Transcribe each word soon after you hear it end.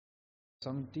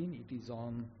17. It is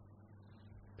on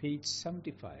page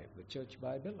 75, the Church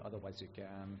Bible. Otherwise, you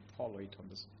can follow it on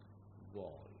this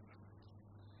wall.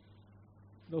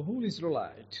 The whole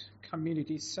Israelite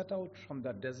community set out from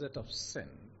the desert of sin,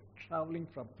 traveling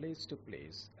from place to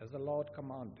place as the Lord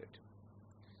commanded.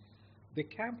 They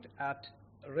camped at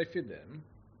Rephidim,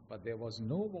 but there was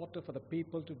no water for the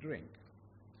people to drink.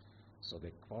 So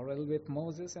they quarreled with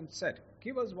Moses and said,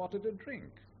 "Give us water to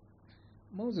drink."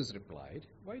 Moses replied,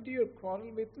 "Why do you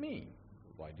quarrel with me?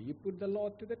 Why do you put the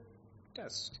Lord to the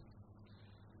test?"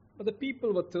 But the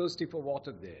people were thirsty for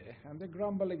water there, and they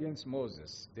grumbled against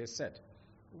Moses. They said,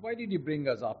 "Why did you bring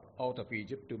us up out of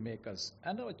Egypt to make us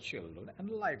and our children and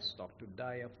livestock to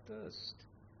die of thirst?"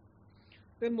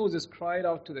 Then Moses cried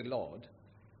out to the Lord,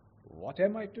 "What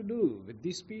am I to do with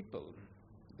these people?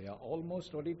 They are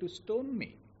almost ready to stone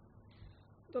me."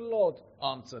 The Lord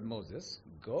answered Moses,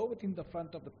 "Go within the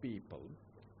front of the people,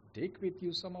 take with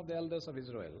you some of the elders of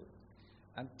Israel,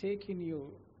 and take in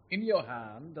your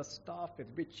hand the staff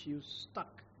with which you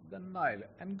struck the Nile,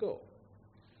 and go.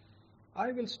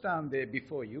 I will stand there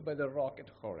before you by the rock at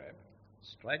Horeb.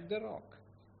 Strike the rock,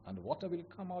 and water will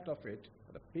come out of it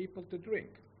for the people to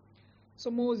drink." So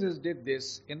Moses did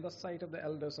this in the sight of the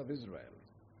elders of Israel,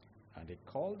 and he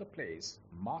called the place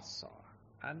Massah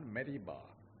and Meribah,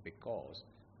 because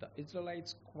the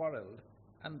Israelites quarreled,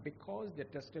 and because they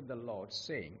tested the Lord,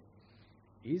 saying,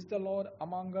 "Is the Lord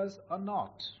among us or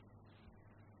not?"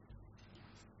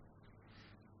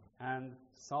 And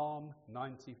Psalm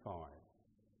 95.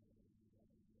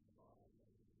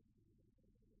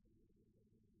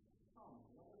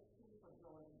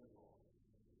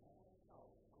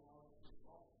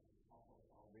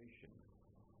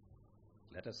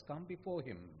 Let us come before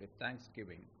him with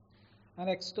thanksgiving, and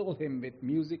extol him with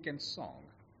music and song.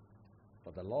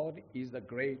 For the Lord is the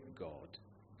great God,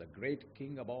 the great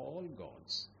King of all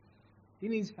gods.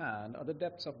 In his hand are the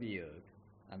depths of the earth,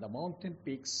 and the mountain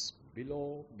peaks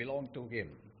below belong to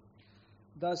him.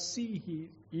 The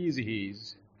sea is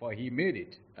his, for he made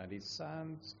it, and his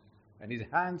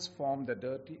hands formed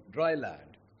the dry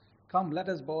land. Come, let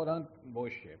us bow down and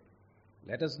worship.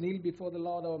 Let us kneel before the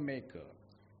Lord our Maker.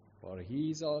 For he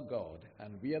is our God,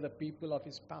 and we are the people of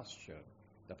his pasture,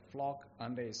 the flock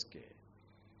under his care.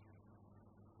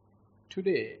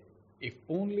 Today, if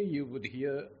only you would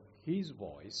hear his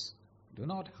voice, do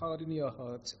not harden your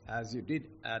hearts as you did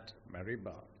at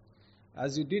Meribah,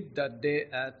 as you did that day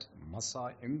at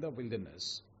Massah in the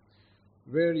wilderness,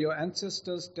 where your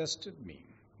ancestors tested me.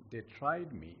 They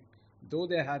tried me, though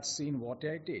they had seen what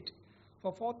I did.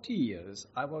 For 40 years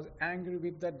I was angry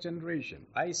with that generation.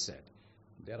 I said,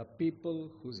 "There are people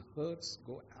whose hearts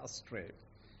go astray,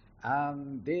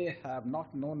 and they have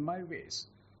not known my ways."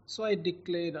 So I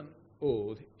declared an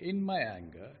oath in my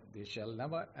anger, "They shall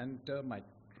never enter my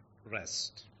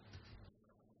rest."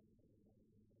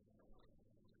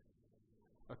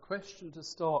 A question to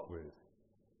start with.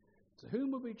 To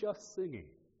whom were we just singing?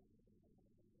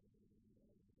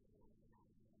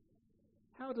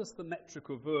 How does the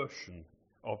metrical version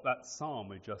of that psalm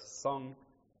we just sung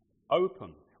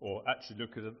open? Or actually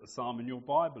look at the psalm in your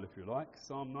Bible, if you like,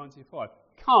 Psalm 95.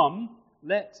 Come,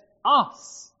 let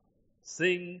us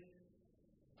sing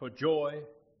for joy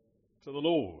to the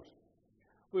Lord.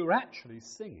 We were actually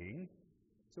singing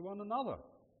to one another,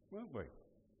 weren't we?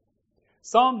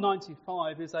 Psalm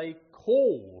 95 is a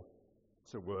call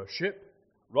to worship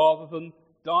rather than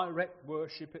direct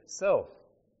worship itself.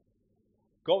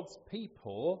 God's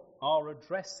people are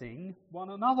addressing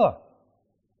one another.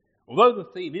 Although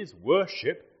the theme is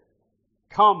worship,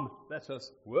 come, let us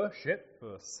worship,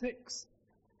 verse 6.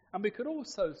 And we could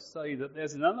also say that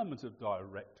there's an element of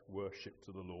direct worship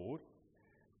to the Lord.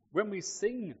 When we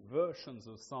sing versions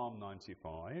of Psalm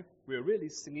 95, we're really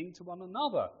singing to one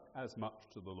another as much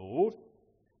to the Lord.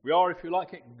 We are, if you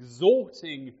like,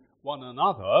 exhorting one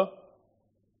another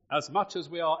as much as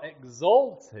we are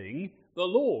exalting the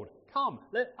Lord. Come,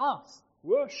 let us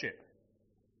worship.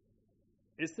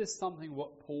 Is this something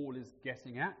what Paul is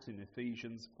getting at in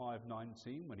Ephesians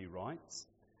 5:19 when he writes,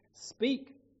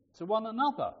 "Speak to one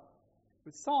another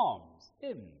with psalms,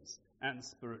 hymns, and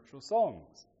spiritual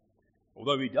songs"?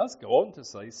 Although he does go on to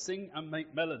say, "Sing and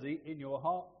make melody in your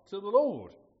heart to the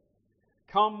Lord."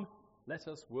 Come, let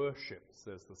us worship,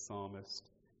 says the psalmist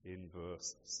in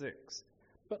verse 6.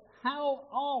 But how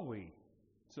are we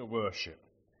to worship?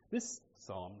 This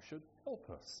psalm should help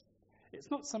us. It's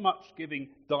not so much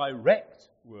giving direct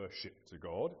worship to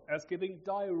God as giving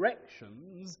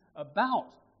directions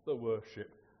about the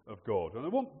worship of God. And I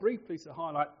want briefly to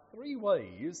highlight 3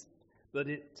 ways that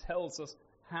it tells us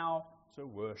how to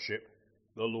worship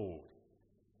the Lord.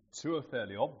 Two are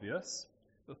fairly obvious.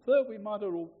 The third we might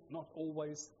not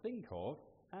always think of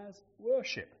as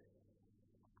worship.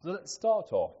 So let's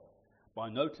start off by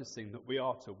noticing that we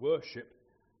are to worship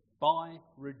by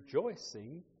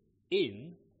rejoicing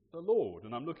in the Lord.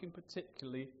 And I'm looking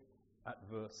particularly at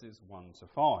verses 1 to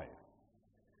 5.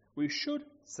 We should,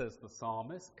 says the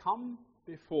psalmist, come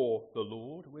before the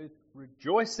Lord with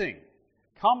rejoicing.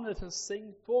 Come, let us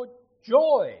sing for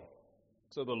joy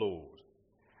to the Lord.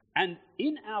 And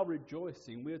in our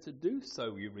rejoicing, we are to do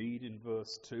so, we read in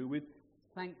verse 2, with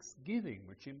thanksgiving,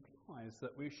 which implies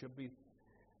that we should be,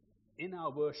 in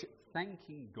our worship,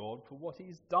 thanking God for what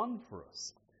he's done for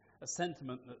us. A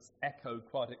sentiment that's echoed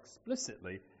quite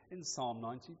explicitly in Psalm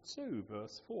 92,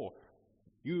 verse 4.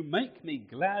 You make me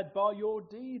glad by your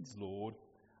deeds, Lord.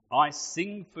 I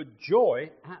sing for joy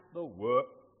at the work,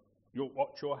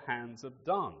 what your hands have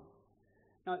done.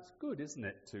 Now, it's good, isn't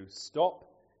it, to stop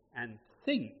and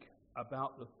think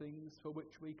about the things for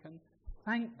which we can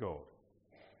thank God.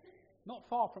 Not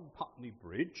far from Putney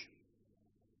Bridge,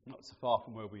 not so far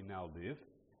from where we now live,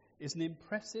 is an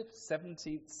impressive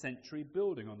 17th century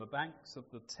building on the banks of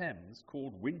the Thames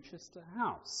called Winchester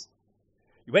House.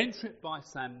 You enter it by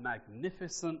some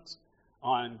magnificent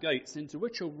iron gates into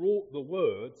which are wrought the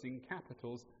words in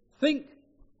capitals, think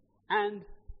and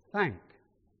thank.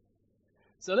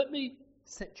 So let me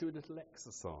set you a little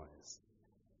exercise,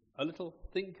 a little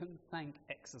think and thank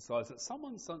exercise that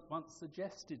someone once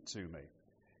suggested to me.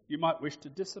 You might wish to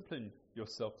discipline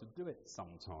yourself to do it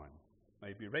sometime,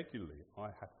 maybe regularly. I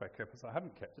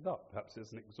haven't kept it up. Perhaps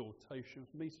there's an exhortation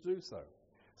for me to do so.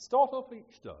 Start off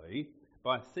each day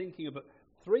by thinking about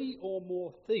 3 or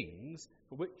more things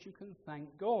for which you can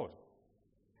thank God.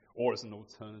 Or as an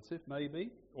alternative,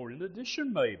 maybe, or in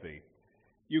addition, maybe,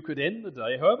 you could end the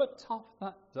day, however tough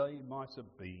that day might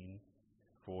have been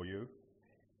for you,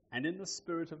 and in the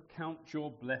spirit of count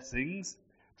your blessings,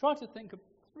 try to think of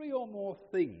 3 or more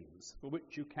things for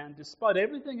which you can, despite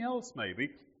everything else maybe,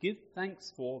 give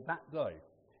thanks for that day.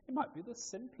 It might be the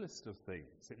simplest of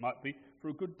things. It might be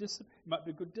for good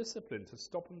discipline to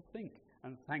stop and think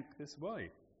and thank this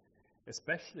way,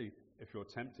 especially if you're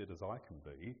tempted, as I can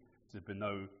be,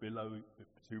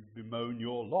 to bemoan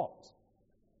your lot.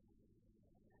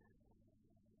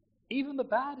 Even the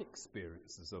bad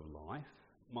experiences of life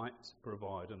might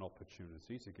provide an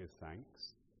opportunity to give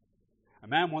thanks. A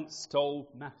man once stole,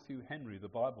 Matthew Henry, the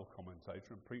Bible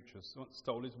commentator and preacher, once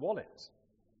stole his wallet.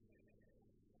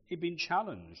 He'd been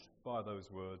challenged by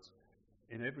those words,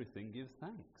 in everything give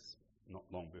thanks, not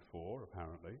long before,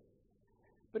 apparently.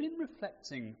 But in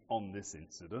reflecting on this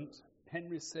incident,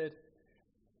 Henry said,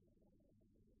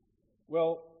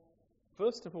 well,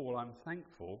 first of all, I'm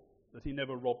thankful that he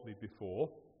never robbed me before.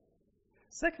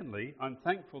 Secondly, I'm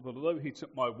thankful that although he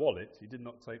took my wallet, he did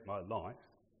not take my life.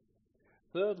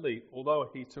 Thirdly, although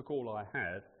he took all I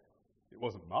had, it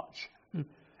wasn't much.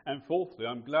 And fourthly,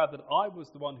 I'm glad that I was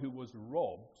the one who was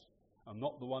robbed and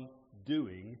not the one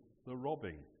doing the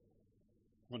robbing,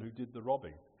 one who did the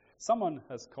robbing. Someone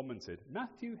has commented,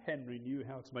 Matthew Henry knew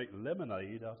how to make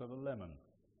lemonade out of a lemon,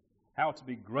 how to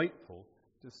be grateful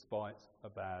despite a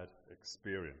bad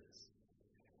experience.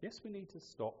 Yes, we need to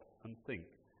stop and think,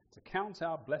 to count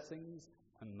our blessings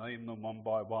and name them one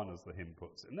by one, as the hymn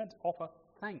puts it, and then to offer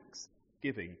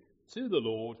thanksgiving to the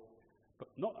Lord, but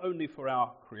not only for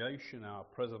our creation, our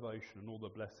preservation, and all the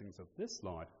blessings of this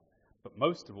life, but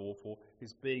most of all for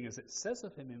his being, as it says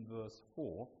of him in verse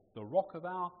 4, the rock of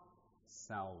our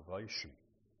salvation.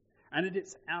 And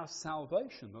it's our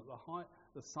salvation that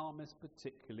the psalmist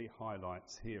particularly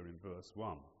highlights here in verse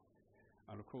 1.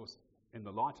 And of course, in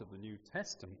the light of the New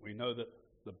Testament, we know that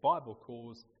the Bible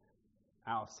calls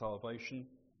our salvation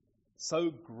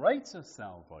so great a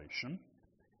salvation.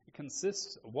 It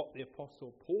consists of what the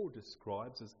Apostle Paul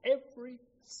describes as every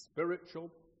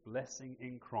spiritual blessing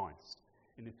in Christ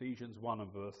in Ephesians 1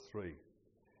 and verse 3.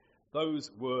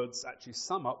 Those words actually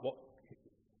sum up what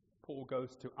Paul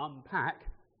goes to unpack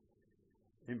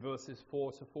in verses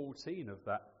 4 to 14 of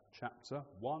that chapter,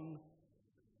 one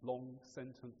long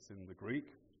sentence in the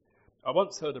Greek. I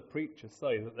once heard a preacher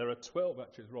say that there are 12,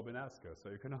 actually it's Robin Asger, so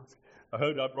you can ask. I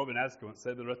heard Robin Asger once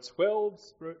say there are 12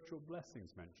 spiritual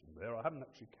blessings mentioned there. I haven't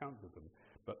actually counted them,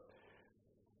 but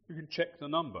you can check the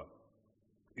number.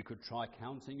 You could try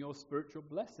counting your spiritual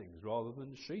blessings rather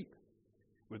than sheep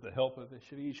with the help of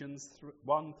Ephesians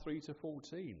 1, 3 to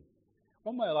 14.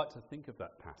 One way I like to think of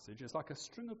that passage is like a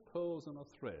string of pearls and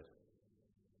a thread.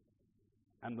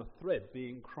 And the thread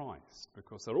being Christ,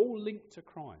 because they're all linked to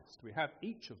Christ. We have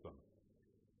each of them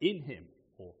in him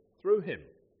or through him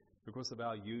because of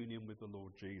our union with the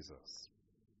Lord Jesus.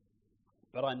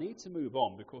 But I need to move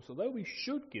on because although we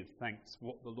should give thanks for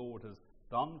what the Lord has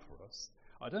done for us,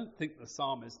 I don't think the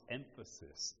psalmist's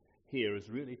emphasis here is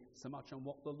really so much on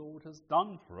what the Lord has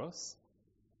done for us,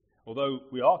 although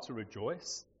we are to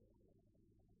rejoice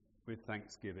with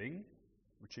thanksgiving,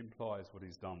 which implies what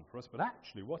he's done for us. But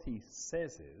actually what he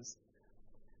says is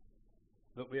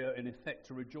that we are in effect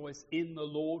to rejoice in the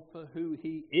Lord for who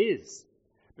he is.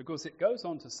 Because it goes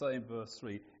on to say in verse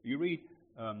 3, you read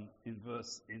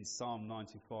in Psalm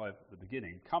 95 at the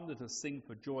beginning, come let us sing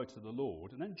for joy to the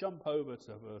Lord, and then jump over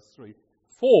to verse 3,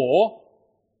 for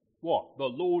what? The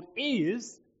Lord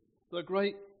is the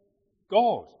great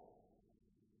God.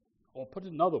 Or put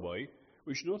it another way,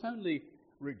 we should not only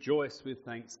rejoice with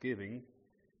thanksgiving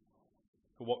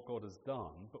for what God has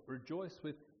done, but rejoice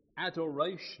with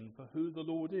adoration for who the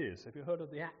Lord is. Have you heard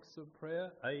of the acts of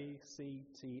prayer?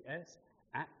 ACTS,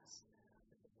 acts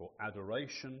for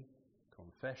adoration,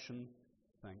 confession,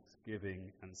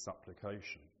 thanksgiving and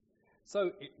supplication.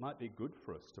 So it might be good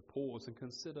for us to pause and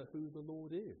consider who the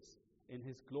Lord is in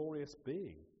his glorious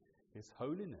being, his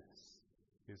holiness,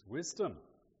 his wisdom,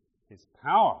 his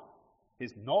power,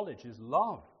 his knowledge, his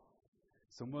love.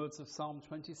 Some words of Psalm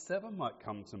 27 might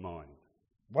come to mind.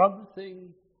 One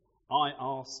thing I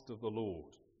asked of the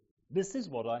Lord, this is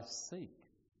what I seek,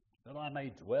 that I may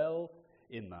dwell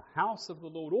in the house of the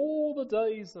Lord all the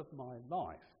days of my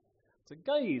life, to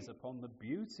gaze upon the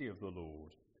beauty of the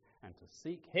Lord and to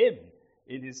seek him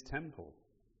in his temple.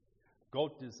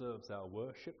 God deserves our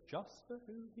worship just for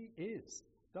who he is,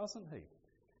 doesn't he?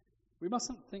 We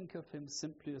mustn't think of him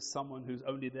simply as someone who's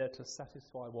only there to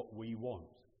satisfy what we want.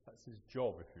 That's his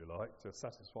job, if you like, to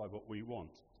satisfy what we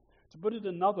want. To put it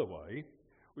another way,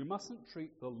 we mustn't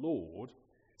treat the Lord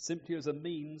simply as a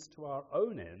means to our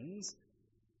own ends,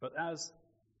 but as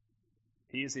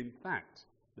he is in fact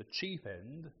the chief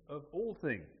end of all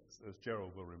things, as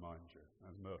Gerald will remind you,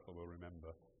 as Myrtle will remember.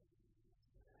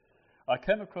 I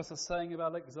came across a saying of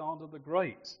Alexander the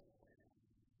Great,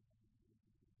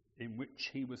 in which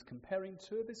he was comparing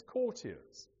two of his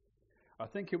courtiers. I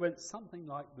think it went something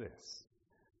like this.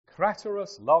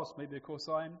 Craterus loves me because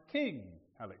I am King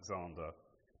Alexander,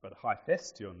 but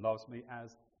Hephaestion loves me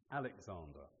as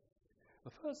Alexander.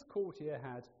 The first courtier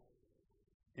had,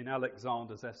 in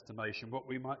Alexander's estimation, what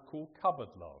we might call cupboard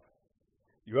love.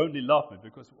 You only love me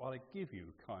because of what I give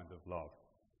you kind of love.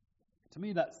 To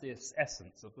me, that's the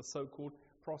essence of the so-called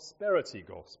prosperity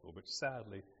gospel, which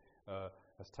sadly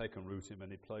has taken root in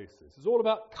many places. It's all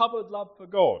about cupboard love for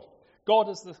God. God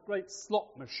is this great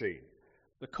slot machine,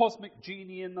 the cosmic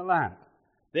genie in the lamp,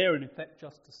 there in effect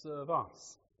just to serve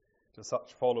us. To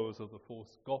such followers of the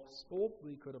false gospel,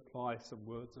 we could apply some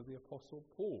words of the Apostle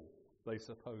Paul. They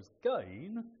suppose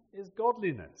gain is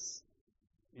godliness.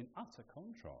 In utter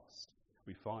contrast,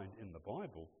 we find in the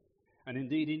Bible, and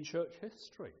indeed in church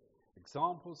history,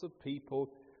 examples of people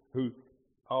who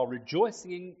are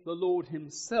rejoicing in the Lord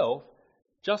himself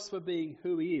just for being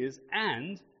who he is,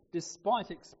 and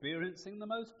despite experiencing the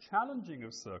most challenging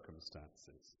of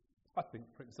circumstances. I think,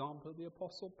 for example, of the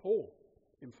Apostle Paul.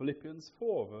 In Philippians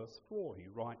 4, verse 4, he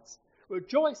writes,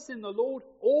 rejoice in the Lord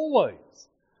always.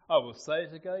 I will say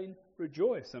it again,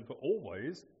 rejoice. And for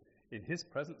always, in his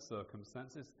present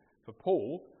circumstances, for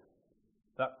Paul,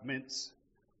 that meant,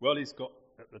 well, he's got,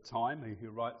 at the time he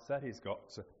writes that, he's got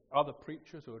other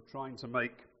preachers who are trying to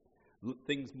make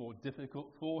things more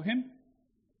difficult for him.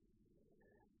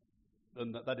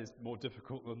 And that is more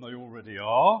difficult than they already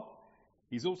are.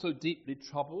 He's also deeply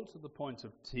troubled to the point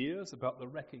of tears about the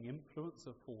wrecking influence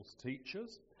of false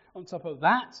teachers. On top of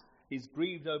that, he's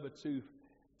grieved over two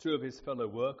of his fellow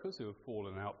workers who have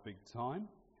fallen out big time.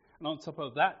 And on top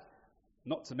of that,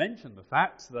 not to mention the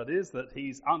fact, that is, that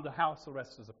he's under house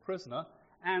arrest as a prisoner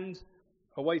and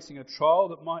awaiting a trial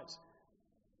that might,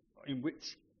 in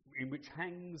which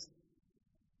hangs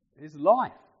his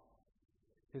life.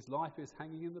 His life is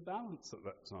hanging in the balance at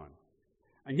that time.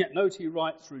 And yet note he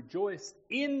writes, rejoice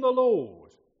in the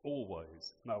Lord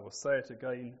always. And I will say it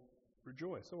again,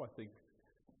 rejoice. So I think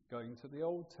going to the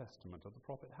Old Testament of the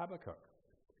prophet Habakkuk.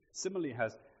 Similarly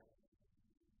has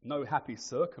no happy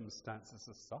circumstances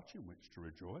as such in which to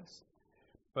rejoice,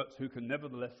 but who can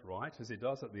nevertheless write, as he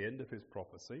does at the end of his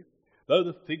prophecy, though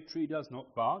the fig tree does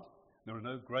not bud, there are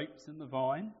no grapes in the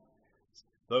vine,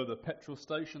 though the petrol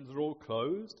stations are all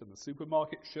closed and the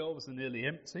supermarket shelves are nearly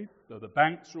empty, though the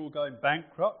banks are all going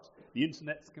bankrupt, the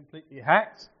internet's completely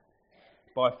hacked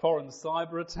by foreign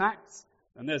cyber attacks,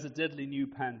 and there's a deadly new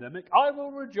pandemic, I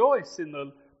will rejoice in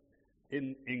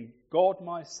God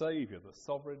my Saviour, the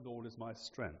sovereign Lord is my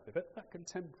strength. If that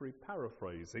contemporary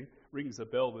paraphrasing rings a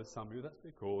bell with some of you, that's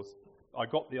because I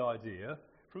got the idea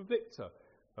from Victor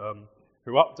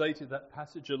who updated that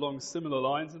passage along similar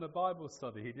lines in a Bible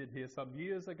study he did here some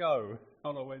years ago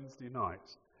on a Wednesday night.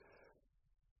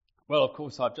 Well, of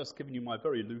course, I've just given you my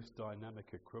very loose dynamic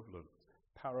equivalent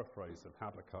paraphrase of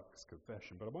Habakkuk's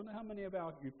confession, but I wonder how many of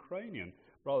our Ukrainian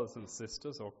brothers and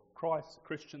sisters or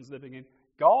Christians living in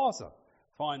Gaza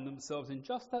find themselves in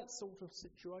just that sort of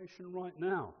situation right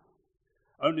now.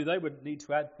 Only they would need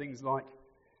to add things like,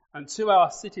 and to our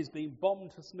cities being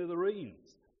bombed to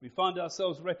smithereens, we find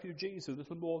ourselves refugees with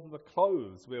little more than the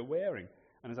clothes we're wearing,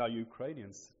 and as our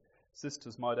Ukrainian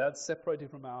sisters might add,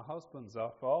 separated from our husbands,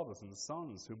 our fathers and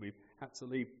sons, whom we've had to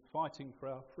leave fighting for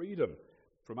our freedom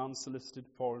from unsolicited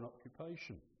foreign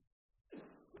occupation.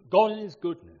 God in his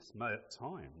goodness may at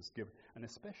times give an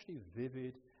especially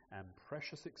vivid and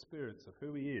precious experience of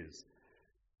who he is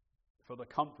for the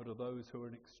comfort of those who are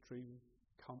in extreme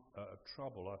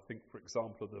trouble. I think, for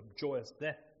example, of the joyous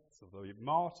deaths of the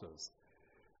martyrs,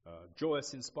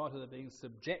 joyous in spite of their being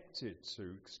subjected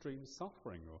to extreme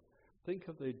suffering, or think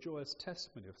of the joyous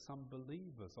testimony of some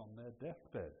believers on their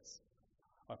deathbeds.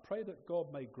 I pray that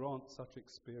God may grant such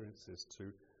experiences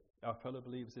to our fellow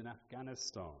believers in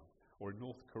Afghanistan, or in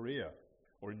North Korea,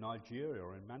 or in Nigeria,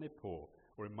 or in Manipur,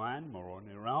 or in Myanmar, or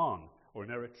in Iran, or in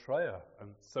Eritrea,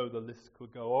 and so the list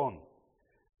could go on.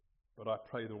 But I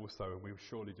pray also, and we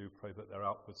surely do pray, that their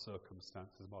outward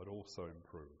circumstances might also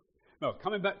improve. Now,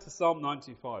 coming back to Psalm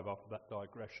 95 after that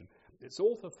digression, its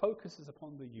author focuses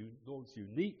upon the Lord's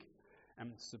unique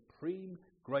and supreme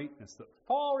greatness that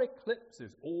far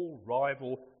eclipses all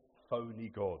rival phony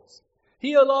gods.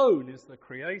 He alone is the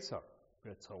creator,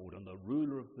 we're told, and the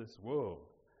ruler of this world.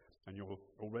 And you'll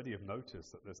already have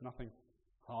noticed that there's nothing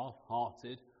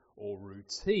half-hearted or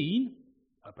routine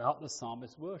about the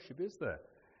psalmist's worship, is there?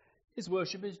 His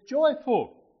worship is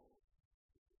joyful,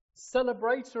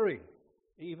 celebratory,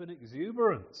 even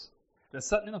exuberant. There's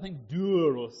certainly nothing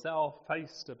dour or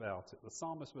sour-faced about it. The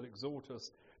psalmist would exhort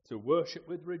us to worship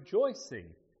with rejoicing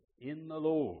in the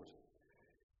Lord.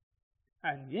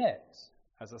 And yet,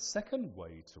 as a second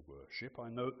way to worship, I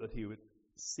note that he would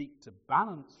seek to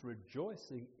balance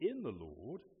rejoicing in the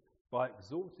Lord by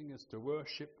exhorting us to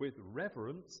worship with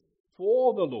reverence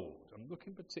for the Lord. I'm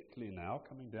looking particularly now,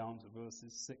 coming down to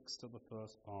verses 6 to the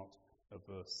first part of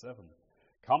verse 7.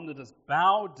 Come, let us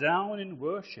bow down in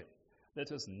worship.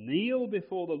 Let us kneel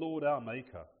before the Lord our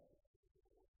Maker.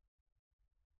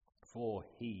 For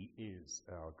he is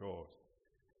our God.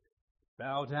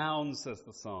 Bow down, says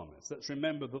the psalmist. Let's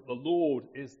remember that the Lord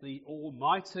is the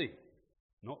Almighty,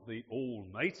 not the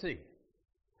Almighty.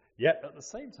 Yet at the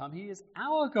same time, he is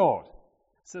our God,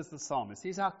 says the psalmist.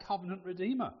 He's our covenant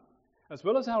redeemer. As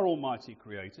well as our Almighty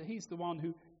Creator, he's the one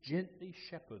who gently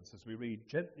shepherds, as we read,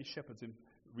 gently shepherds in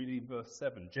reading verse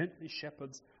 7, gently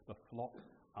shepherds the flock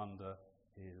under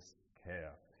his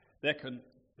care. There can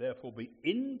therefore be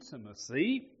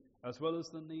intimacy as well as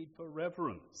the need for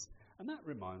reverence. And that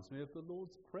reminds me of the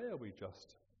Lord's Prayer we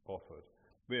just offered.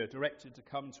 We are directed to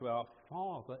come to our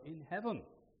Father in heaven.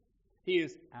 He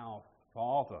is our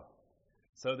Father.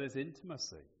 So there's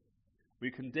intimacy.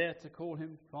 We can dare to call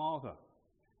him Father.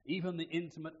 Even the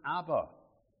intimate Abba,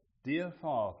 dear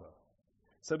Father.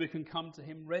 So we can come to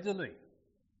him readily.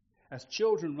 As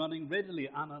children running readily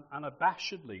and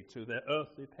unabashedly to their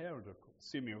earthly parent,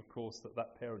 assuming, of course, that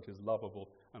that parent is lovable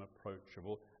and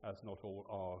approachable, as not all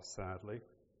are, sadly.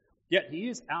 Yet he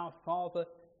is our Father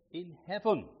in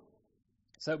heaven.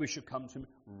 So we should come to him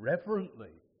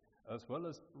reverently as well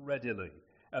as readily.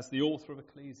 As the author of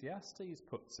Ecclesiastes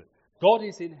puts it, God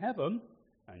is in heaven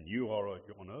and you are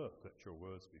on earth, let your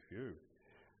words be few.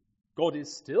 God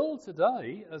is still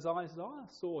today as Isaiah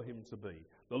saw him to be,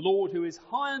 the Lord who is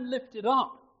high and lifted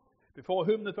up, before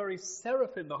whom the very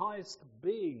seraphim, the highest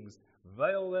beings,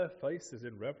 veil their faces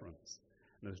in reverence.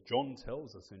 And as John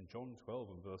tells us in John 12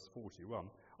 and verse 41,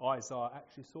 Isaiah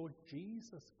actually saw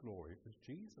Jesus' glory. It was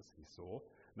Jesus he saw.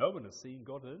 No one has seen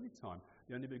God at any time.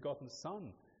 The only begotten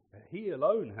Son, he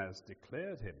alone has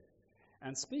declared him.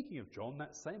 And speaking of John,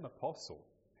 that same apostle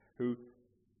who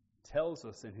tells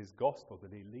us in his gospel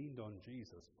that he leaned on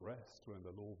Jesus' breast when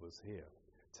the Lord was here,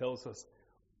 tells us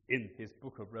in his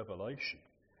book of Revelation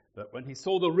that when he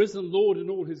saw the risen Lord in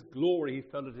all his glory, he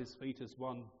fell at his feet as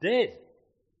one dead.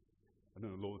 And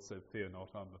then the Lord said, fear not,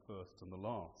 I'm the first and the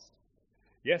last.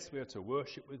 Yes, we are to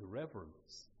worship with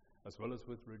reverence as well as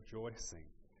with rejoicing.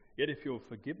 Yet if you'll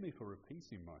forgive me for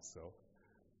repeating myself,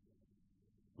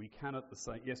 we can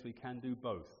do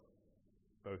both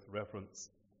reverence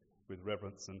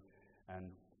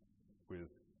and with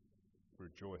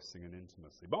rejoicing and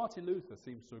intimacy. Martin Luther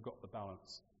seems to have got the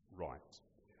balance right.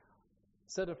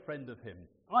 Said a friend of him,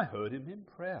 I heard him in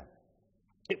prayer.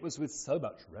 It was with so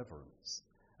much reverence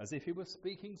as if he were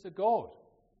speaking to God,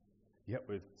 yet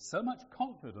with so much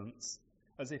confidence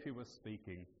as if he were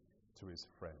speaking to his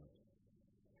friend.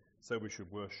 So we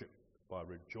should worship by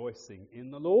rejoicing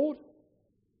in the Lord,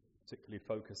 particularly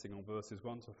focusing on verses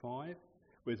 1 to 5,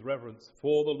 with reverence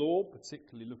for the Lord,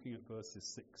 particularly looking at verses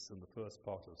 6 and the first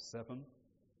part of 7.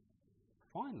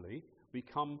 Finally, we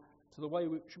come to the way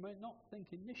which you may not think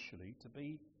initially to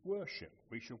be worship.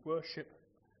 We should worship,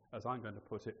 as I'm going to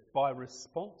put it, by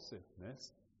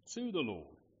responsiveness to the Lord.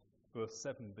 Verse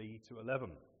 7b to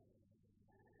 11.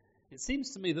 It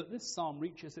seems to me that this psalm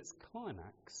reaches its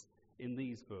climax in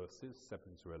these verses, 7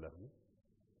 to 11.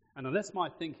 And unless my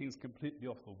thinking is completely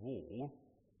off the wall,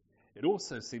 it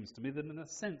also seems to me that in a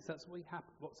sense that's what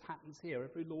happens here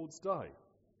every Lord's Day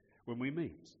when we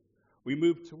meet. We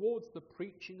move towards the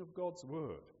preaching of God's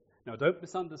word. Now don't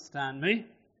misunderstand me.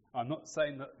 I'm not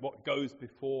saying that what goes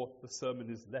before the sermon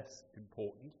is less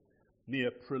important.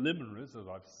 Mere preliminaries, as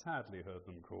I've sadly heard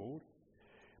them called.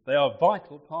 They are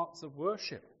vital parts of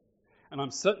worship. And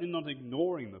I'm certainly not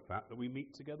ignoring the fact that we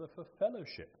meet together for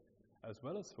fellowship as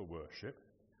well as for worship,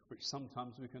 which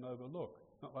sometimes we can overlook.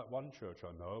 Not like one church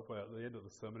I know of, where at the end of the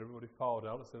sermon everybody filed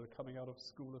out as they were coming out of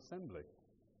school assembly.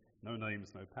 No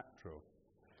names, no patrol.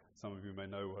 Some of you may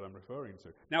know what I'm referring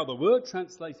to. Now, the word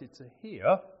translated to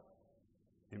hear,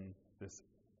 in this,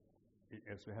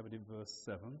 as we have it in verse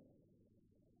 7,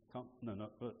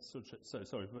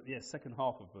 second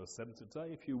half of verse 7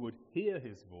 today, if you would hear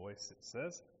his voice, it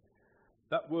says.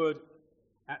 That word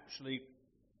actually,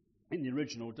 in the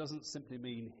original, doesn't simply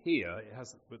mean hear.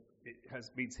 It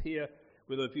means hear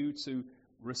with a view to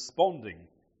responding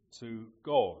to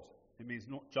God. It means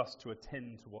not just to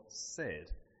attend to what's said.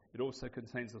 It also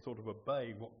contains a sort of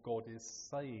obeying what God is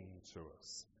saying to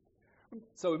us.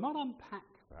 So we might unpack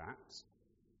that,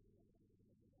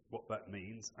 what that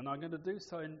means, and I'm going to do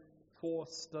so in 4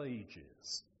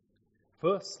 stages.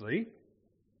 Firstly,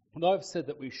 and I've said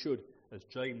that we should, as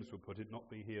James would put it, not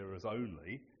be hearers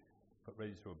only, but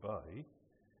ready to obey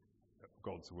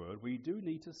God's word. We do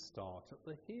need to start at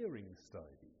the hearing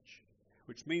stage,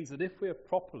 which means that if we are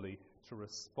properly to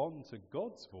respond to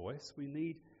God's voice, we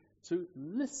need to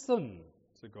listen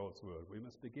to God's word. We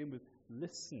must begin with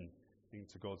listening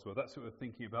to God's word. That's what we're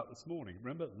thinking about this morning.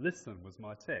 Remember, listen was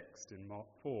my text in Mark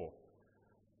 4.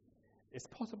 It's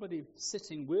possibly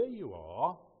sitting where you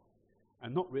are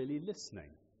and not really listening.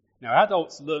 Now,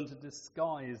 adults learn to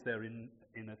disguise their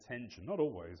inattention, not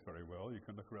always very well. You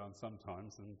can look around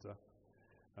sometimes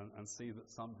and see that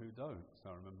some who don't. I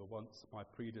remember once my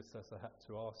predecessor had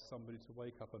to ask somebody to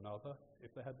wake up another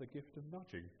if they had the gift of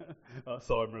nudging.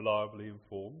 So I'm reliably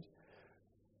informed.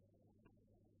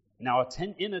 Now,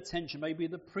 inattention may be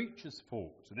the preacher's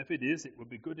fault, and if it is, it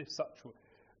would be good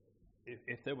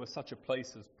if there was such a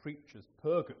place as preacher's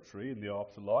purgatory in the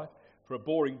afterlife, for a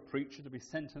boring preacher to be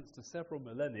sentenced to several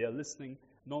millennia listening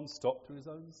non-stop to his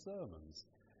own sermons.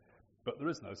 But there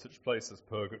is no such place as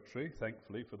purgatory,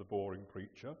 thankfully, for the boring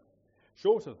preacher.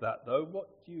 Short of that, though,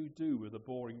 what do you do with a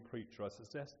boring preacher? I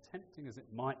suggest, tempting as it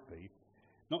might be,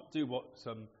 not do what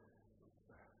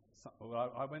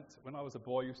when I was a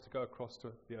boy, I used to go across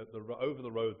to over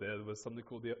the road there was something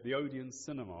called the Odeon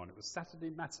Cinema, and it was Saturday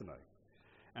matinee.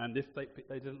 And if they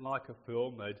didn't like a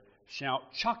film, they'd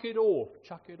shout, "Chuck it off,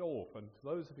 chuck it off." And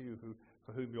for those of you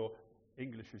for whom your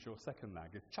English is your second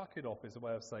language, chuck it off is a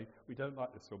way of saying, we don't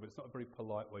like this film, but it's not a very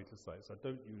polite way to say it, so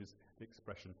don't use the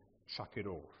expression, chuck it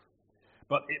off.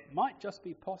 But it might just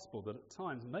be possible that at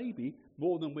times, maybe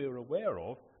more than we're aware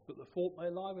of, that the fault may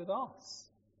lie with us.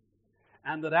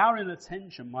 And that our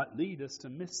inattention might lead us to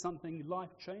miss something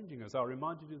life-changing. As I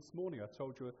reminded you this morning, I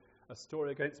told you a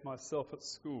story against myself at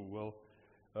school. Well,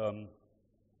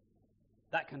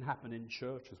 that can happen in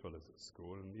church as well as at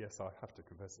school, and yes, I have to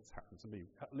confess it's happened to me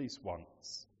at least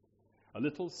once. A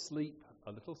little sleep,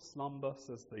 a little slumber,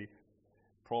 says the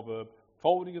proverb,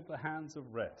 folding of the hands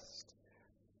of rest.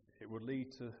 It would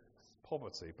lead to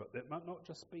poverty, but it might not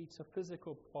just be to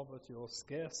physical poverty or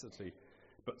scarcity,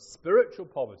 but spiritual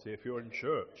poverty if you're in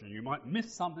church, and you might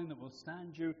miss something that will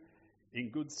stand you in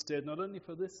good stead, not only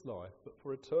for this life, but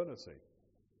for eternity.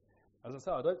 As I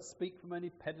say, I don't speak from any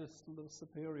pedestal of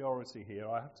superiority here.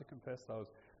 I have to confess I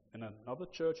was in another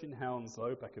church in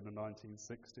Hounslow back in the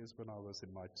 1960s when I was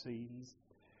in my teens.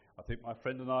 I think my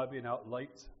friend and I had been out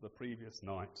late the previous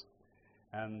night.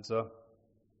 And,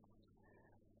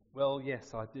 well,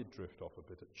 yes, I did drift off a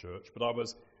bit at church, but I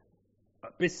was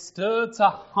bestirred to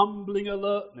humbling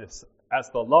alertness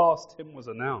as the last hymn was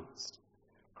announced.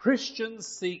 Christians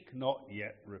seek not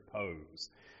yet repose.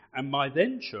 And my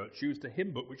then church used a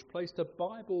hymn book which placed a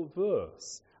Bible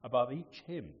verse above each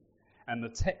hymn. And the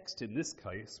text in this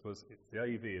case was, it's the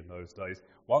AV in those days,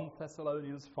 1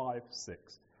 Thessalonians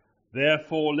 5:6.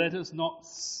 Therefore let us not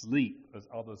sleep as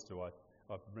others do.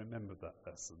 I've remembered that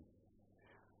lesson.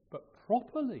 But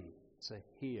properly to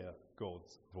hear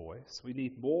God's voice, we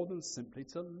need more than simply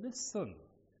to listen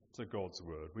to God's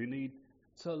word. We need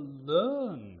to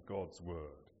learn God's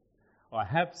word. I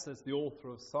have, says the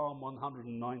author of Psalm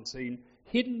 119,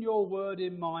 hidden your word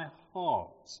in my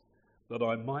heart that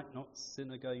I might not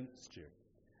sin against you.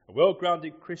 A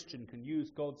well-grounded Christian can use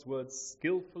God's word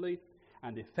skillfully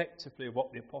and effectively as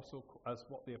what the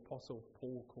Apostle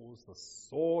Paul calls the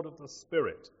sword of the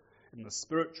Spirit. In the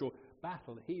spiritual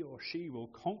battle he or she will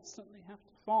constantly have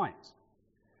to fight.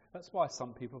 That's why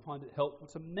some people find it helpful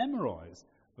to memorize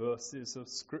verses of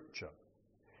Scripture.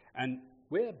 And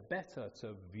we're better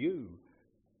to view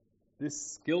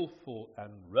this skillful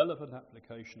and relevant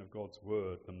application of God's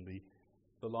word than the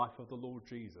life of the Lord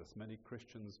Jesus. Many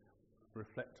Christians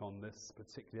reflect on this,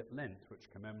 particularly at Lent,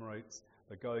 which commemorates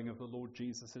the going of the Lord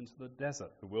Jesus into the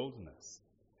desert, the wilderness.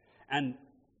 And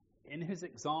in his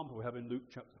example we have in Luke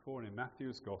chapter 4 and in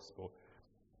Matthew's Gospel,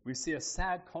 we see a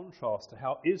sad contrast to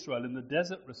how Israel in the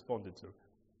desert responded to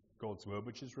God's word,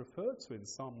 which is referred to in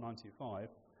Psalm 95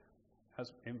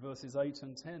 as in verses 8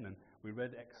 and 10, and we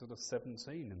read Exodus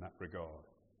 17 in that regard.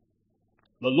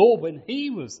 The Lord, when he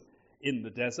was in the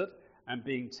desert and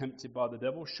being tempted by the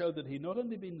devil, showed that he'd not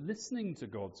only been listening to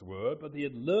God's word, but he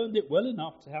had learned it well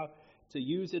enough to how to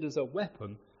use it as a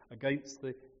weapon against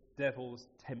the devil's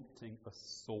tempting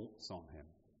assaults on him.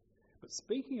 But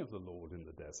speaking of the Lord in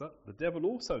the desert, the devil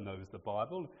also knows the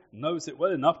Bible, knows it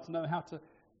well enough to know how to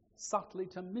subtly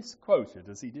to misquote it,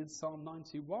 as he did Psalm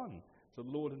 91 to the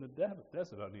Lord in the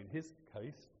desert. Only in his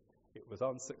case, it was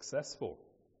unsuccessful.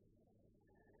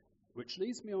 Which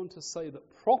leads me on to say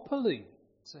that properly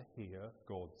to hear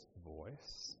God's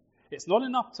voice, it's not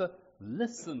enough to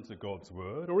listen to God's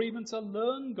word or even to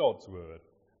learn God's word.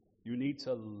 You need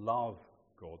to love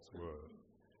God's word.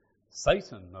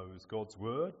 Satan knows God's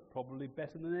word probably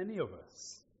better than any of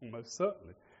us, almost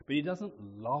certainly, but he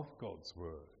doesn't love God's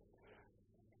word.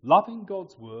 Loving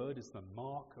God's word is the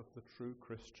mark of the true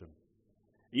Christian.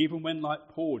 Even when, like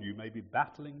Paul, you may be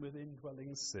battling with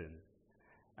indwelling sin,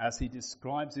 as he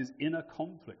describes his inner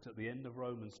conflict at the end of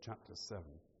Romans chapter 7,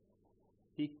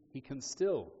 he can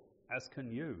still, as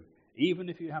can you, even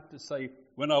if you have to say,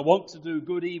 when I want to do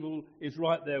good, evil is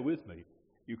right there with me,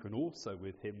 you can also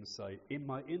with him say, in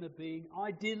my inner being,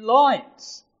 I delight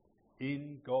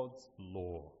in God's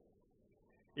law.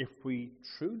 If we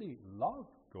truly love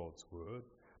God's word,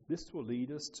 this will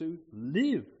lead us to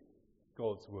live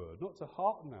God's word, not to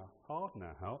harden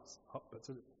our hearts, but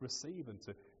to receive and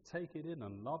to take it in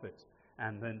and love it,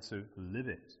 and then to live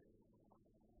it.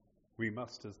 We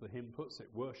must, as the hymn puts it,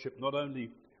 worship not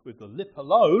only with the lip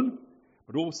alone,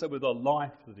 but also with a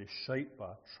life that is shaped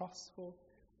by a trustful,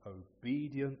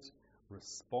 obedient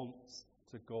response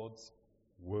to God's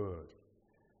word.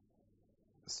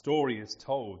 The story is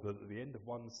told that at the end of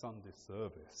one Sunday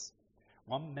service,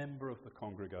 one member of the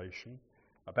congregation,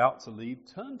 about to leave,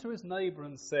 turned to his neighbour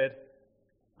and said,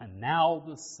 "And now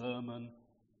the sermon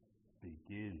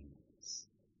begins."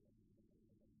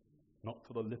 Not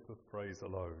for the lip of praise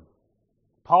alone.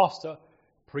 Pastor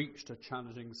preached a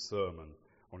challenging sermon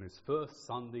on his first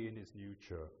Sunday in his new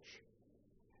church.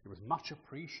 It was much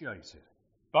appreciated,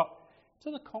 but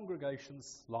to the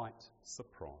congregation's slight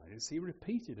surprise, he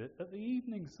repeated it at the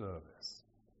evening service.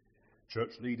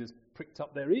 Church leaders pricked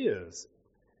up their ears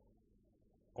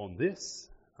on this,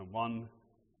 and one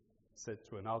said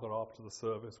to another after the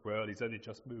service, well, he's only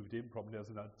just moved in, probably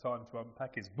hasn't had time to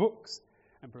unpack his books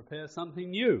and prepare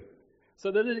something new.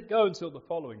 So they let it go until the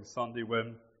following Sunday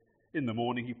when, in the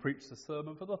morning, he preached the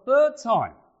sermon for the third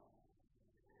time.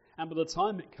 And by the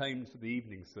time it came to the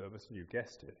evening service, and you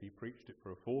guessed it, he preached it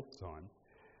for a fourth time,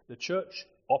 the church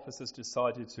officers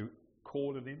decided to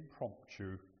call an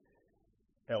impromptu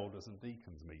elders and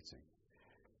deacons meeting,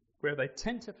 where they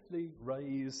tentatively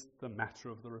raised the matter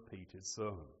of the repeated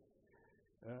sermon.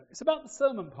 It's about the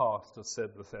sermon, Pastor,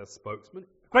 said the spokesman.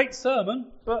 Great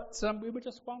sermon, but we were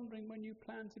just wondering when you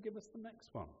plan to give us the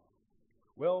next one.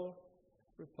 Well,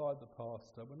 replied the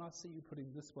pastor, when I see you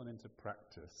putting this one into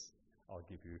practice, I'll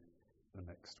give you the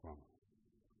next one.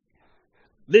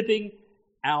 Living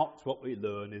out what we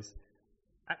learn is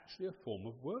actually a form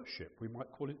of worship. We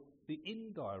might call it the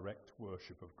indirect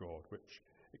worship of God, which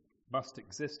must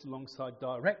exist alongside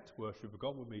direct worship of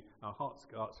God when our hearts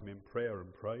go out to him in prayer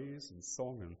and praise and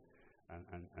song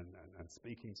and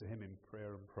speaking to him in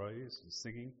prayer and praise and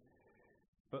singing.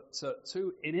 But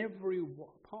in every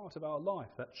part of our life,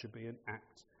 that should be an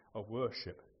act of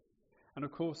worship. And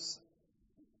of course,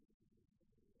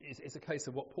 it's a case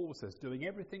of what Paul says, doing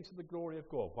everything to the glory of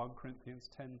God. 1 Corinthians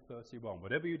 10:31.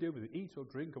 Whatever you do, whether you eat or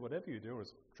drink or whatever you do, or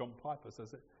as John Piper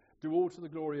says it, do all to the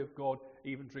glory of God,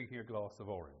 even drinking a glass of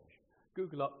orange.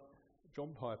 Google up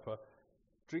John Piper,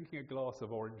 drinking a glass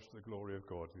of orange to the glory of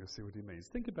God, and you'll see what he means.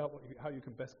 Think about how you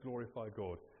can best glorify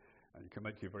God, and it can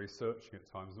make you very searching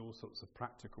at times in all sorts of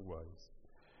practical ways.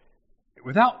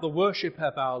 Without the worship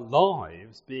of our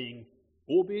lives being,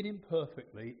 albeit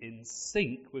imperfectly, in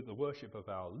sync with the worship of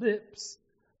our lips,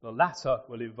 the latter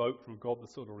will evoke from God the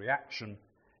sort of reaction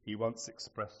he once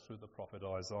expressed through the prophet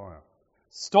Isaiah.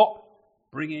 Stop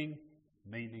bringing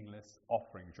meaningless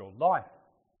offerings. Your life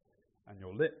and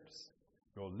your lips,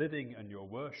 your living and your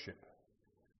worship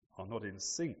are not in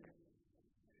sync.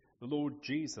 The Lord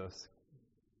Jesus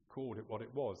called it what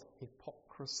it was,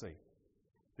 hypocrisy,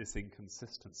 this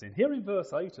inconsistency. And here in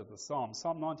verse 8 of the Psalm,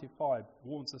 Psalm 95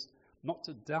 warns us not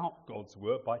to doubt God's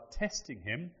word by testing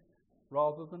him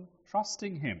rather than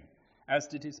trusting him, as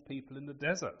did his people in the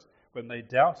desert when they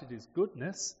doubted his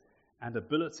goodness and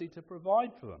ability to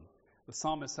provide for them. The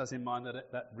psalmist has in mind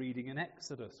that reading in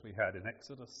Exodus we had, in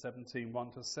Exodus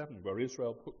 17:1-7, where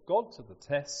Israel put God to the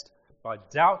test by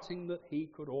doubting that he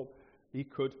could or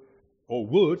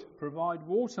would provide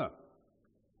water,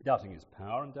 doubting his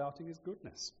power and doubting his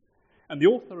goodness. And the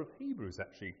author of Hebrews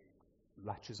actually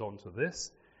latches onto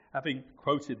this, having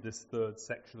quoted this third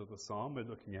section of the psalm we're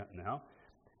looking at now,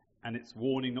 and its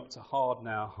warning not to harden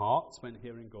our hearts when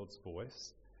hearing God's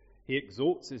voice. He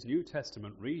exhorts his New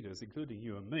Testament readers, including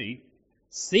you and me,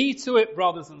 see to it,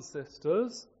 brothers and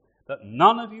sisters, that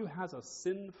none of you has a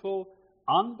sinful,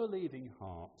 unbelieving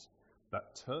heart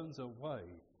that turns away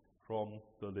from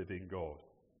the living God.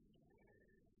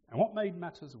 And what made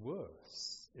matters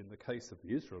worse in the case of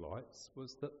the Israelites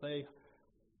was that they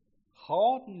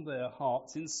hardened their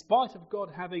hearts in spite of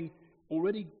God having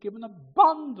already given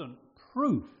abundant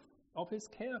proof of his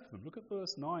care for them. Look at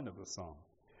verse 9 of the psalm.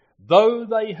 Though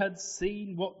they had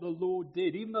seen what the Lord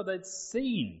did, even though they'd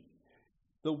seen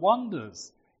the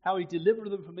wonders, how he delivered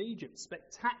them from Egypt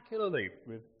spectacularly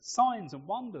with signs and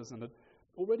wonders, and had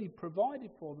already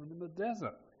provided for them in the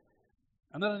desert,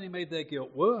 and that only made their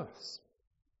guilt worse.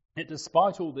 Yet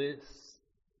despite all this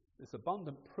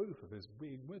abundant proof of his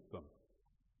being with them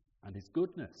and his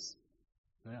goodness,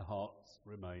 their hearts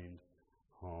remained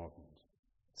hardened.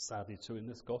 Sadly too in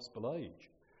this gospel age,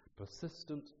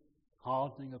 persistent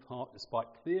hardening of heart despite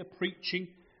clear preaching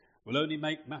will only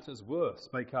make matters worse,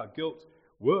 make our guilt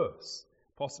worse,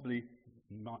 possibly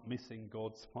missing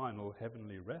God's final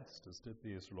heavenly rest, as did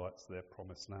the Israelites their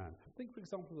promised land. Think, for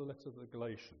example, of the letter of the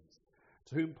Galatians,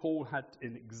 to whom Paul had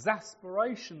in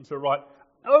exasperation to write,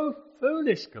 "O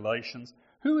foolish Galatians,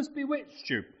 who has bewitched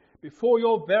you? Before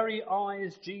your very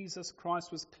eyes Jesus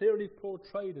Christ was clearly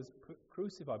portrayed as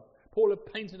crucified." Paul had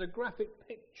painted a graphic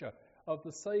picture of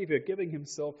the Saviour giving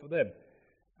himself for them.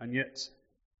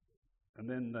 And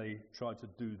then they tried to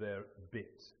do their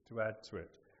bit to add to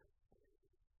it.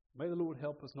 May the Lord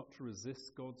help us not to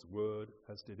resist God's word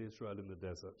as did Israel in the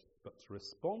desert, but to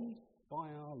respond by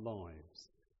our lives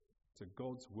to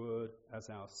God's word as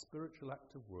our spiritual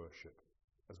act of worship,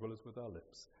 as well as with our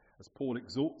lips, as Paul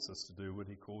exhorts us to do when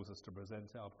he calls us to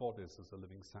present our bodies as a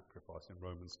living sacrifice in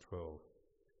Romans 12.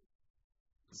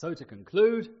 So to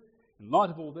conclude, in light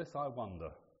of all this, I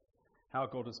wonder how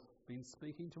God has been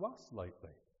speaking to us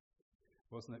lately.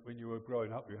 Wasn't it when you were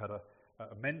growing up, you had a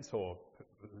mentor,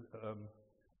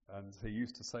 and he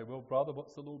used to say, "Well, brother,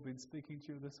 what's the Lord been speaking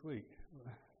to you this week?"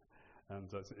 And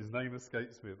his name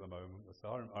escapes me at the moment.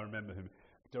 So I remember him.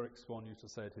 Derek Swan used to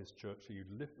say at his church,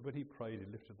 when he prayed, he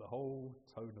lifted the whole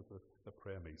tone of the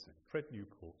prayer meeting. Fred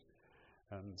Newport.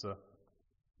 And,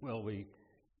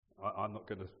 I'm not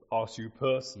going to ask you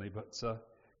personally, but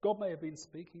God may have been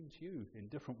speaking to you in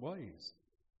different ways.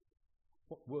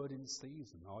 What word in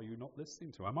season are you not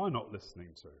listening to? Am I not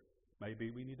listening to?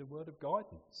 Maybe we need a word of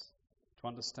guidance to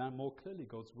understand more clearly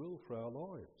God's will for our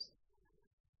lives.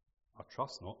 I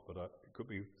trust not, but it could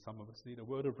be some of us need a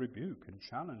word of rebuke and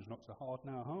challenge not to harden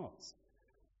our hearts.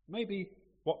 Maybe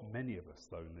what many of us,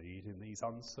 though, need in these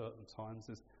uncertain times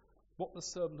is what the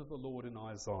servant of the Lord in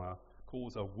Isaiah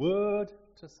calls a word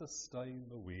to sustain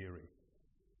the weary,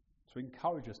 to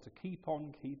encourage us to keep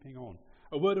on keeping on.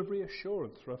 A word of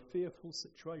reassurance for a fearful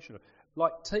situation,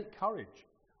 like take courage,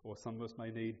 or some of us may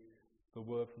need the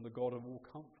word from the God of all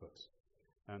comfort.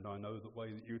 And I know the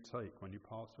way that you take when you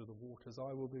pass through the waters,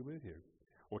 I will be with you.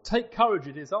 Or take courage,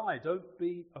 it is I, don't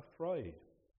be afraid.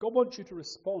 God wants you to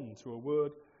respond to a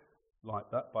word like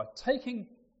that by taking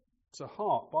to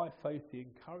heart by faith the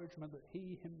encouragement that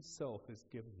he himself has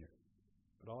given you.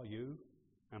 But are you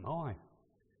and I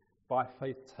by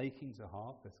faith taking to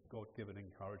heart this God-given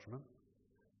encouragement.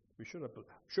 We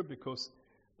should because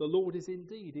the Lord is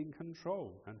indeed in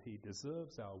control and he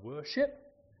deserves our worship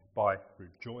by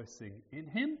rejoicing in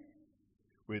him,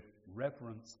 with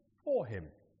reverence for him,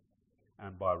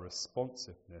 and by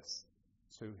responsiveness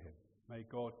to him. May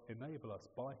God enable us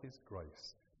by his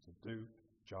grace to do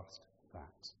just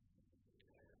that.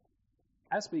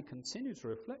 As we continue to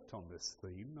reflect on this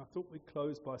theme, I thought we'd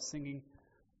close by singing,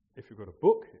 if you've got a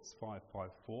book, it's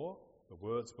 554, the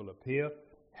words will appear,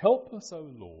 "Help us, O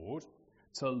Lord,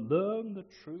 to learn the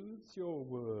truths your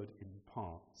word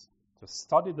imparts, to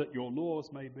study that your laws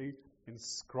may be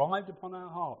inscribed upon our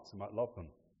hearts and might love them.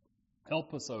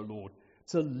 Help us, O Lord,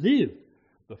 to live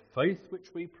the faith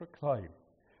which we proclaim,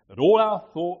 that all our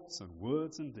thoughts and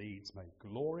words and deeds may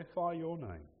glorify your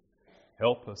name.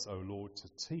 Help us, O Lord, to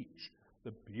teach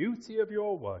the beauty of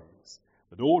your ways,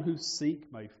 that all who seek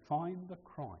may find the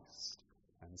Christ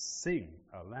and sing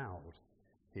aloud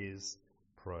his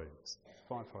praise."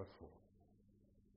 554.